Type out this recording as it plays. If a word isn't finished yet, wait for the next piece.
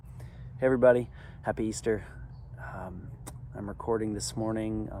Hey everybody, happy Easter. I'm recording this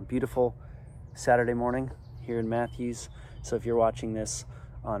morning on beautiful Saturday morning here in Matthews. So if you're watching this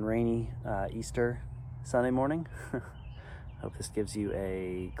on rainy Easter Sunday morning, I hope this gives you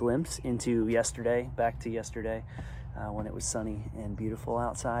a glimpse into yesterday, back to yesterday, when it was sunny and beautiful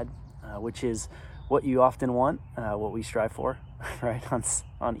outside, which is what you often want, what we strive for, right?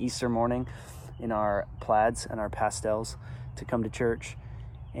 On Easter morning in our plaids and our pastels to come to church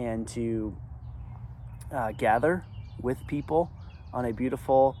and to gather with people on a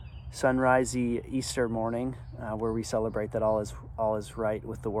beautiful sunrisey Easter morning where we celebrate that all is right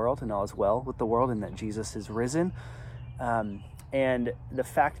with the world and all is well with the world and that Jesus is risen. And the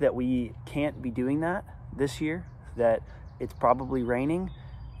fact that we can't be doing that this year, that it's probably raining,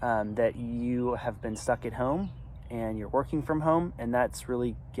 that you have been stuck at home and you're working from home, and that's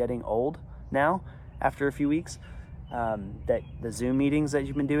really getting old now after a few weeks. That the Zoom meetings that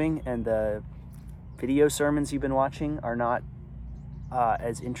you've been doing and the video sermons you've been watching are not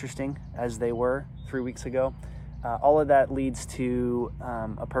as interesting as they were 3 weeks ago. All of that leads to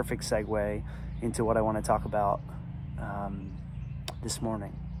a perfect segue into what I want to talk about this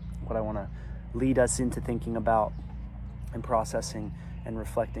morning, what I want to lead us into thinking about and processing and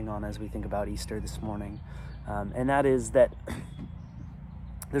reflecting on as we think about Easter this morning. And that is that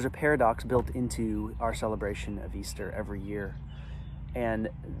there's a paradox built into our celebration of Easter every year. And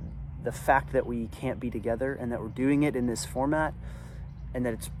the fact that we can't be together and that we're doing it in this format and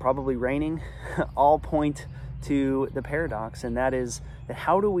that it's probably raining all point to the paradox. And that is that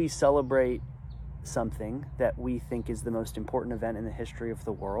how do we celebrate something that we think is the most important event in the history of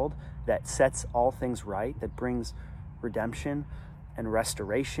the world, that sets all things right, that brings redemption and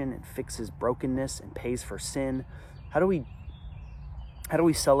restoration and fixes brokenness and pays for sin? How do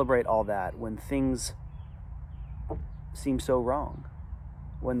we celebrate all that when things seem so wrong?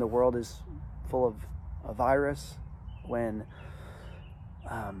 When the world is full of a virus, when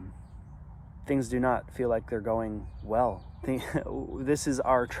things do not feel like they're going well. This is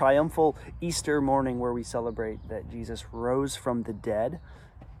our triumphal Easter morning where we celebrate that Jesus rose from the dead,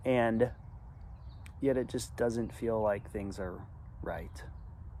 and yet it just doesn't feel like things are right.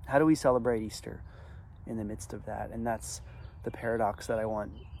 How do we celebrate Easter in the midst of that? And that's the paradox that I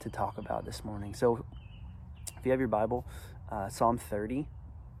want to talk about this morning. So if you have your Bible, Psalm 30,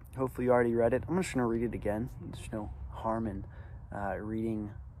 hopefully you already read it. I'm just going to read it again. There's no harm in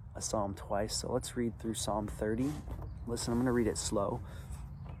reading a psalm twice. So let's read through Psalm 30. Listen, I'm going to read it slow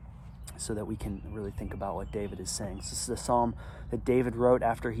so that we can really think about what David is saying. So this is a psalm that David wrote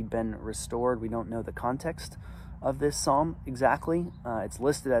after he'd been restored. We don't know the context of this psalm exactly. It's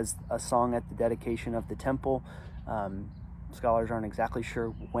listed as a song at the dedication of the temple. Scholars aren't exactly sure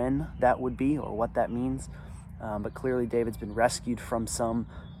when that would be or what that means, but clearly David's been rescued from some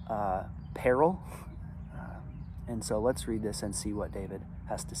peril. And so let's read this and see what David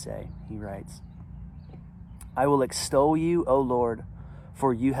has to say. He writes, "I will extol you, O Lord,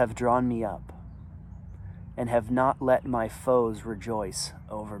 for you have drawn me up and have not let my foes rejoice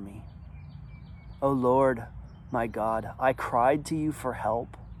over me. O Lord, my God, I cried to you for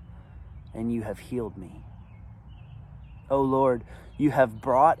help, and you have healed me. O Lord, you have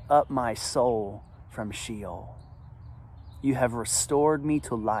brought up my soul from Sheol. You have restored me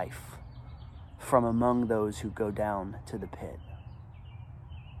to life from among those who go down to the pit.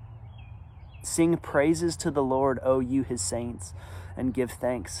 Sing praises to the Lord, O you his saints, and give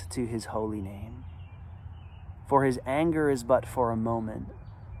thanks to his holy name. For his anger is but for a moment,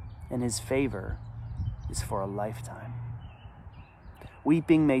 and his favor is for a lifetime.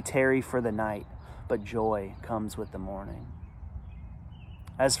 Weeping may tarry for the night, but joy comes with the morning.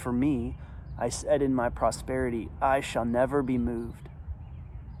 As for me, I said in my prosperity, I shall never be moved.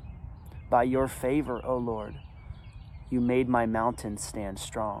 By your favor, O Lord, you made my mountains stand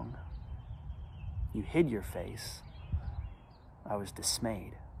strong. You hid your face. I was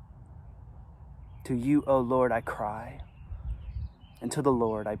dismayed. To you, O Lord, I cry, and to the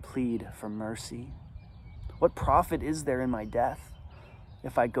Lord I plead for mercy. What profit is there in my death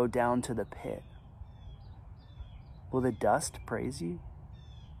if I go down to the pit? Will the dust praise you?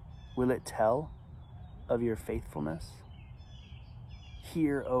 Will it tell of your faithfulness?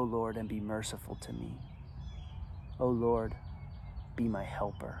 Hear, O Lord, and be merciful to me. O Lord, be my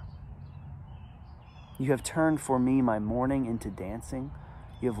helper. You have turned for me my mourning into dancing.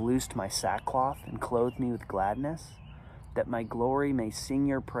 You have loosed my sackcloth and clothed me with gladness, that my glory may sing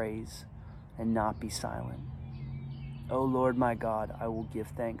your praise and not be silent. O Lord my God, I will give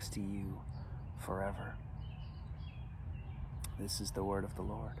thanks to you forever." This is the word of the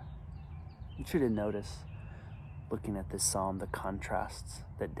Lord. You should notice, looking at this psalm, the contrasts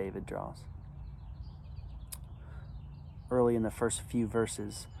that David draws. Early in the first few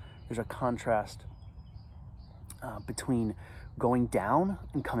verses, there's a contrast between going down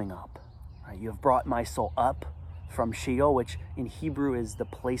and coming up. Right? You have brought my soul up from Sheol, which in Hebrew is the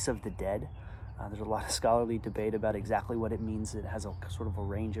place of the dead. There's a lot of scholarly debate about exactly what it means. It has a sort of a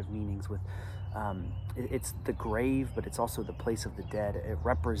range of meanings. With it's the grave, but it's also the place of the dead. It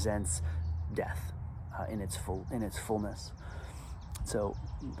represents death in its fullness. So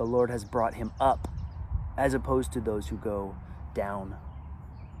the Lord has brought him up, as opposed to those who go down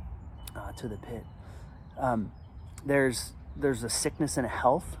to the pit. There's a sickness and a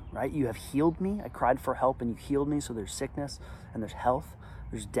health, right? You have healed me. I cried for help and you healed me. So there's sickness and there's health,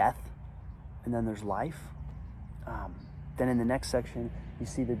 there's death, and then there's life. Then in the next section, you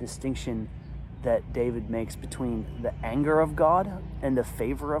see the distinction that David makes between the anger of God and the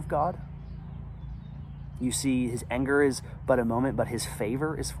favor of God. You see his anger is but a moment, but his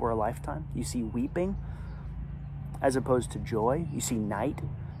favor is for a lifetime. You see weeping as opposed to joy. You see night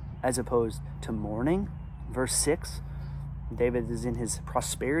as opposed to mourning. Verse 6, David is in his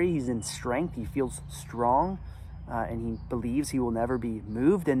prosperity, he's in strength, he feels strong, and he believes he will never be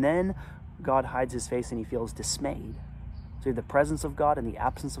moved. And then God hides his face and he feels dismayed. So you have the presence of God and the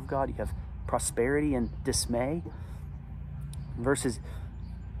absence of God. You have prosperity and dismay. Verses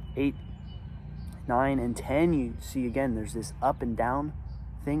 8, 9, and 10, you see again, there's this up and down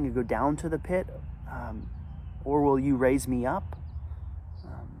thing. You go down to the pit, or will you raise me up?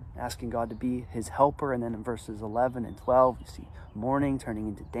 Asking God to be his helper. And then in verses 11 and 12, you see mourning turning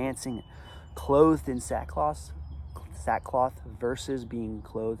into dancing, clothed in sackcloth versus being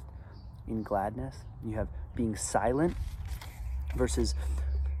clothed in gladness. You have being silent versus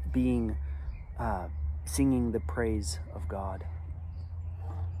being singing the praise of God.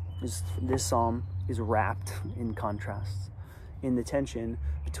 This psalm is wrapped in contrasts, in the tension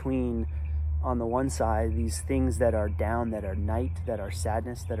between, on the one side, these things that are down, that are night, that are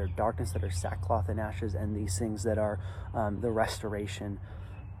sadness, that are darkness, that are sackcloth and ashes, and these things that are the restoration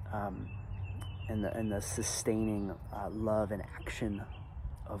and the sustaining love and action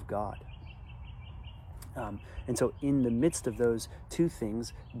of God. And so in the midst of those two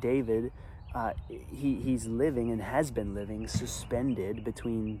things, David, he's living and has been living suspended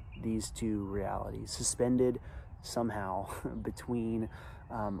between these two realities, suspended somehow between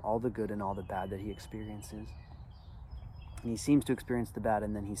all the good and all the bad that he experiences. And he seems to experience the bad,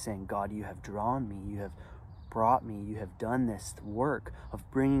 and then he's saying, God, you have drawn me, you have brought me, you have done this work of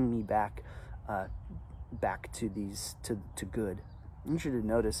bringing me back to good. I want you to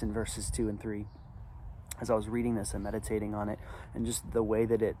notice in verses 2 and 3, as I was reading this and meditating on it, and just the way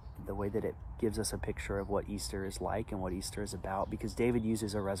that it gives us a picture of what Easter is like and what Easter is about, because David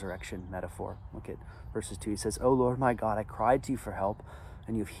uses a resurrection metaphor. Look at verses 2. He says, "O Lord my God, I cried to you for help,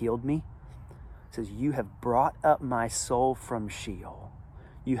 and you've healed me." He says, "You have brought up my soul from Sheol.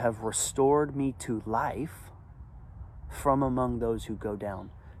 You have restored me to life from among those who go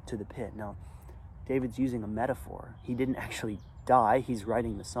down to the pit." Now, David's using a metaphor. He didn't actually die. He's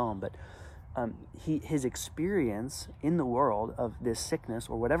writing the psalm, but his experience in the world of this sickness,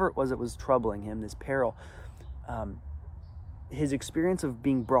 or whatever it was that was troubling him, this peril, his experience of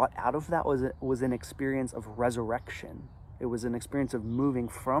being brought out of that was an experience of resurrection. It was an experience of moving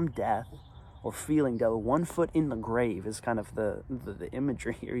from death, or feeling death. 1 foot in the grave is kind of the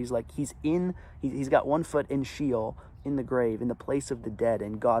imagery here. He's like, he's got 1 foot in Sheol, in the grave, in the place of the dead,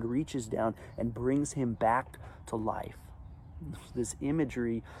 and God reaches down and brings him back to life. This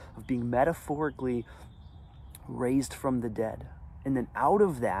imagery of being metaphorically raised from the dead. And then out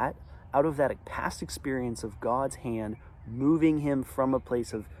of that past experience of God's hand moving him from a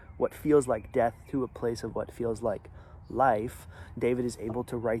place of what feels like death to a place of what feels like life, David is able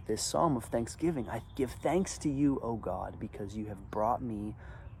to write this psalm of thanksgiving. I give thanks to you, O God, because you have brought me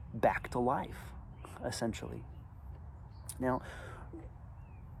back to life, essentially. Now,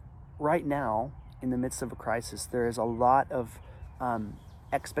 right now, in the midst of a crisis, there is a lot of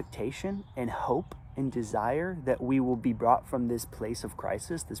expectation and hope and desire that we will be brought from this place of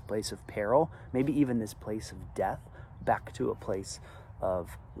crisis, this place of peril, maybe even this place of death, back to a place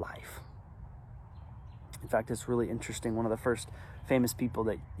of life. In fact, it's really interesting. One of the first famous people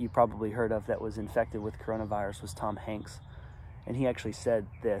that you probably heard of that was infected with coronavirus was Tom Hanks. And he actually said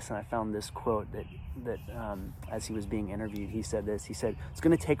this, and I found this quote that as he was being interviewed, he said this. He said, "It's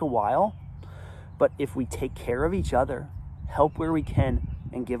going to take a while, but if we take care of each other, help where we can,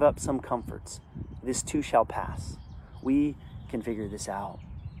 and give up some comforts, this too shall pass. We can figure this out."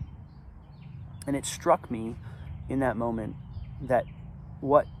 And it struck me in that moment that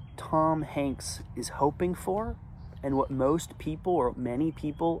what Tom Hanks is hoping for And what most people, or many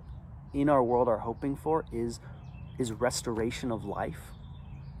people in our world, are hoping for is restoration of life.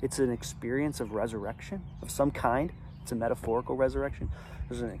 It's an experience of resurrection of some kind. It's a metaphorical resurrection.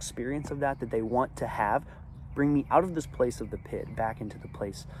 There's an experience of that they want to have. Bring me out of this place of the pit, back into the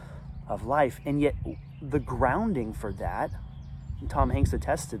place of life. And yet the grounding for that, and Tom Hanks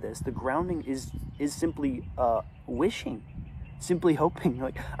attests to this, the grounding is simply wishing, simply hoping.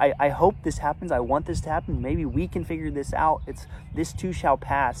 Like, I hope this happens. I want this to happen. Maybe we can figure this out. It's this too shall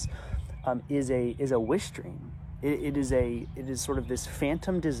pass. Is a wish dream. It is sort of this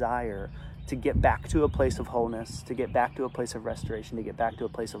phantom desire to get back to a place of wholeness, to get back to a place of restoration, to get back to a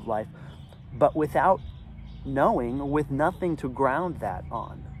place of life, but without knowing, with nothing to ground that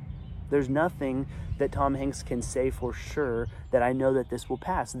on. There's nothing that Tom Hanks can say for sure that I know that this will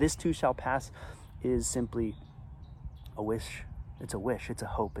pass. This too shall pass is simply a wish. It's a wish. It's a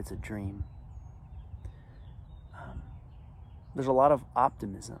hope. It's a dream. There's a lot of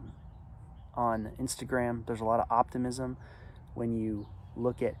optimism on Instagram. There's a lot of optimism when you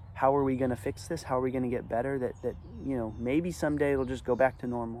look at how are we going to fix this? How are we going to get better? That maybe someday it'll just go back to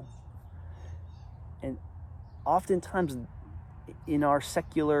normal. And oftentimes in our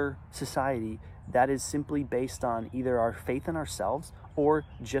secular society, that is simply based on either our faith in ourselves or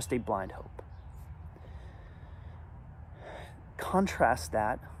just a blind hope. Contrast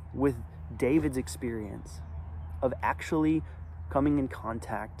that with David's experience of actually coming in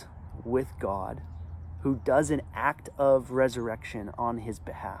contact with God, who does an act of resurrection on his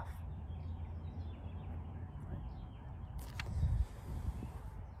behalf.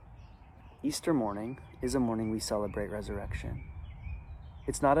 Easter morning is a morning we celebrate resurrection.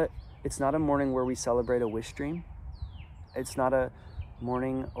 It's not a morning where we celebrate a wish dream. It's not a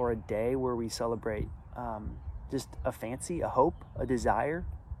morning or a day where we celebrate just a fancy, a hope, a desire,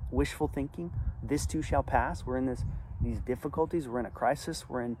 wishful thinking. This too shall pass. We're in these difficulties. We're in a crisis.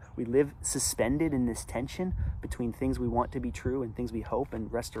 We live suspended in this tension between things we want to be true and things we hope,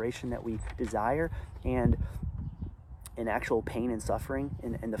 and restoration that we desire, and actual pain and suffering,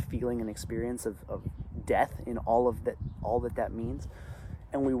 and the feeling and experience of death in all that means.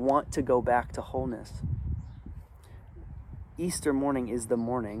 And we want to go back to wholeness. Easter morning is the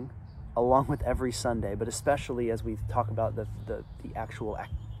morning, along with every Sunday, but especially as we talk about the actual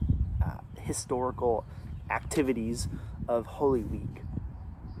historical activities of Holy Week,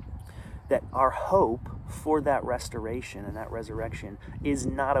 that our hope for that restoration and that resurrection is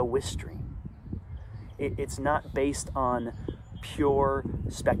not a wish dream. It's not based on pure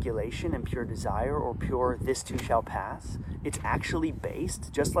speculation and pure desire or pure this too shall pass. It's actually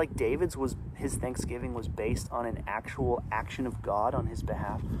based, just like his Thanksgiving was based on an actual action of God on his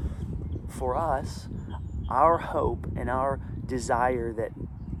behalf. For us, our hope and our desire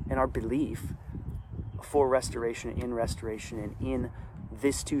and our belief for restoration and in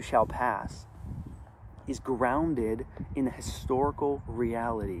this too shall pass is grounded in the historical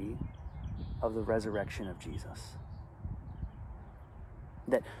reality of the resurrection of Jesus.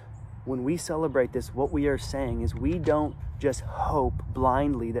 That when we celebrate this, what we are saying is we don't just hope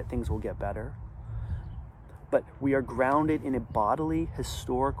blindly that things will get better, but we are grounded in a bodily,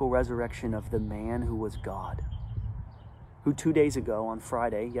 historical resurrection of the man who was God, who 2 days ago on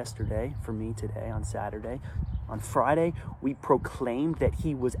Friday, yesterday, for me today, on Saturday, on Friday, we proclaimed that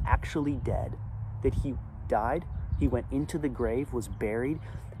he was actually dead, that he died, he went into the grave, was buried,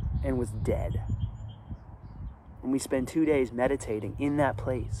 and was dead. And we spend 2 days meditating in that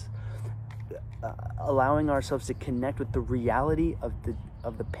place, allowing ourselves to connect with the reality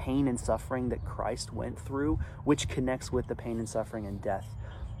of the pain and suffering that Christ went through, which connects with the pain and suffering and death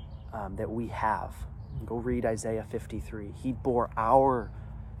that we have. Go read Isaiah 53. He bore our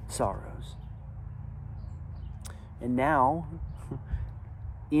sorrows. And now,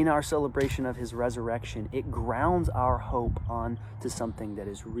 in our celebration of his resurrection, it grounds our hope on to something that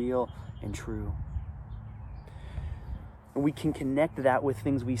is real and true. And we can connect that with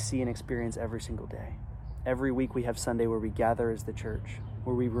things we see and experience every single day. Every week we have Sunday where we gather as the church,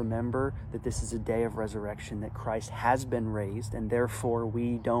 where we remember that this is a day of resurrection, that Christ has been raised, and therefore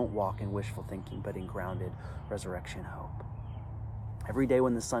we don't walk in wishful thinking, but in grounded resurrection hope. Every day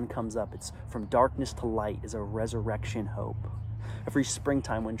when the sun comes up, it's from darkness to light, is a resurrection hope. Every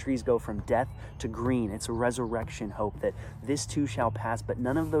springtime when trees go from death to green, it's a resurrection hope that this too shall pass. But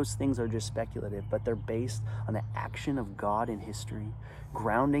none of those things are just speculative, but they're based on the action of God in history,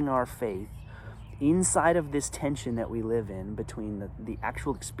 grounding our faith inside of this tension that we live in between the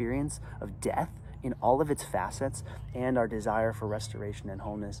actual experience of death in all of its facets and our desire for restoration and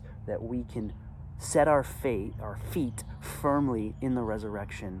wholeness, that we can set our feet firmly in the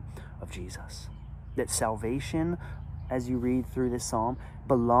resurrection of Jesus. that salvation, as you read through this psalm,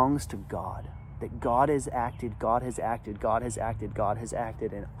 belongs to God. That God has acted, God has acted, God has acted, God has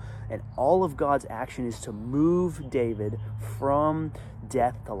acted. And all of God's action is to move David from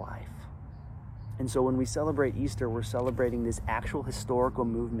death to life. And so when we celebrate Easter, we're celebrating this actual historical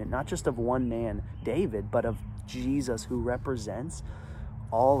movement, not just of one man, David, but of Jesus, who represents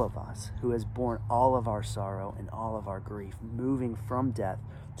all of us, who has borne all of our sorrow and all of our grief, moving from death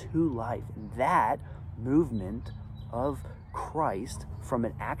to life. And that movement of Christ from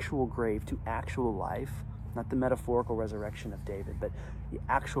an actual grave to actual life, not the metaphorical resurrection of David, but the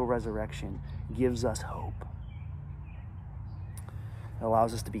actual resurrection, gives us hope. It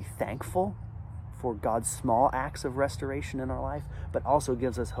allows us to be thankful for God's small acts of restoration in our life, but also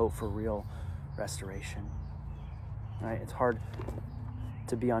gives us hope for real restoration. Right? It's hard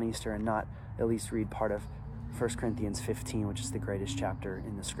to be on Easter and not at least read part of 1 Corinthians 15, which is the greatest chapter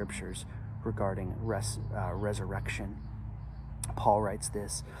in the scriptures regarding resurrection. Paul writes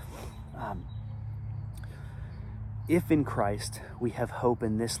this, if in Christ we have hope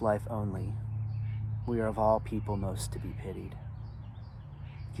in this life only, we are of all people most to be pitied.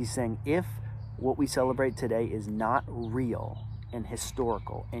 He's saying if what we celebrate today is not real and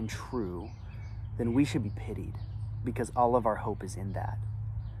historical and true, then we should be pitied, because all of our hope is in that.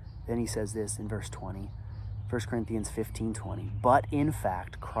 Then he says this in verse 20, 1 Corinthians 15:20, but in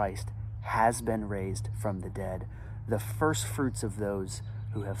fact Christ has been raised from the dead, the first fruits of those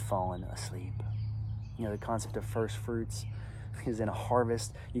who have fallen asleep. You know, the concept of first fruits is in a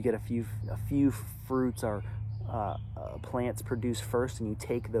harvest, you get a few fruits or plants produced first, and you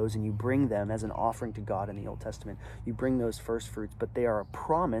take those and you bring them as an offering to God in the Old Testament. You bring those first fruits, but they are a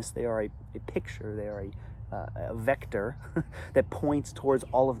promise, they are a picture, they are a vector that points towards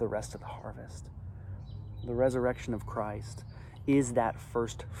all of the rest of the harvest. The resurrection of Christ is that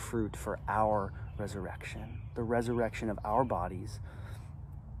first fruit for our resurrection, the resurrection of our bodies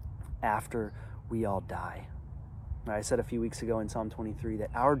after we all die. I said a few weeks ago in Psalm 23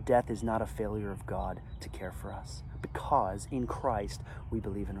 that our death is not a failure of God to care for us, because in Christ we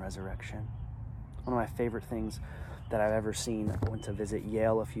believe in resurrection. One of my favorite things that I've ever seen, I went to visit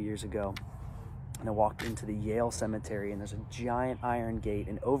Yale a few years ago, and I walked into the Yale cemetery, and there's a giant iron gate,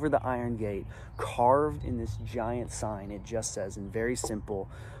 and over the iron gate, carved in this giant sign, it just says, in very simple,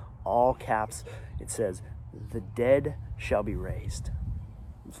 all caps, it says, "The dead shall be raised."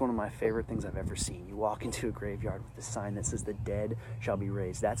 It's one of my favorite things I've ever seen. You walk into a graveyard with a sign that says, "The dead shall be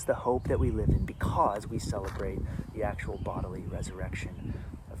raised." That's the hope that we live in, because we celebrate the actual bodily resurrection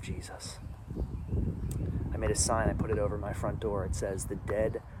of Jesus. I made a sign, I put it over my front door. It says, "The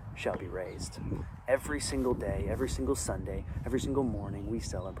dead shall be raised." Every single day, every single Sunday, every single morning, we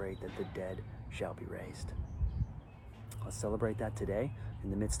celebrate that the dead shall be raised. Let's celebrate that today, in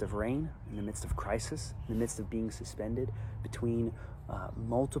the midst of rain, in the midst of crisis, in the midst of being suspended between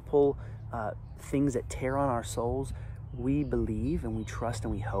multiple things that tear on our souls. We believe and we trust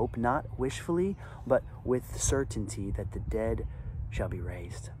and we hope, not wishfully, but with certainty, that the dead shall be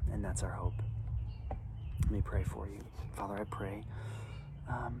raised. And that's our hope. Let me pray for you. Father, I pray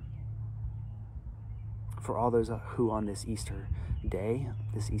for all those who on this Easter day,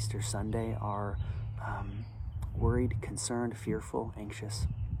 this Easter Sunday, are worried, concerned, fearful, anxious.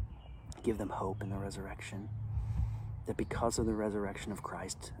 Give them hope in the resurrection, that because of the resurrection of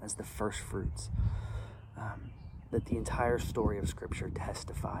Christ as the first fruits, that the entire story of Scripture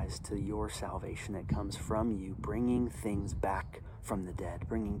testifies to your salvation that comes from you, bringing things back from the dead,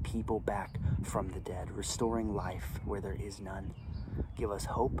 bringing people back from the dead, restoring life where there is none. Give us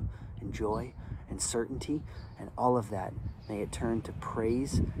hope and joy and certainty, and all of that, may it turn to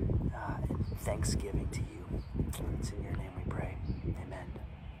praise and thanksgiving to you. It's in your name we pray. Amen.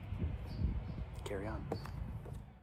 Carry on.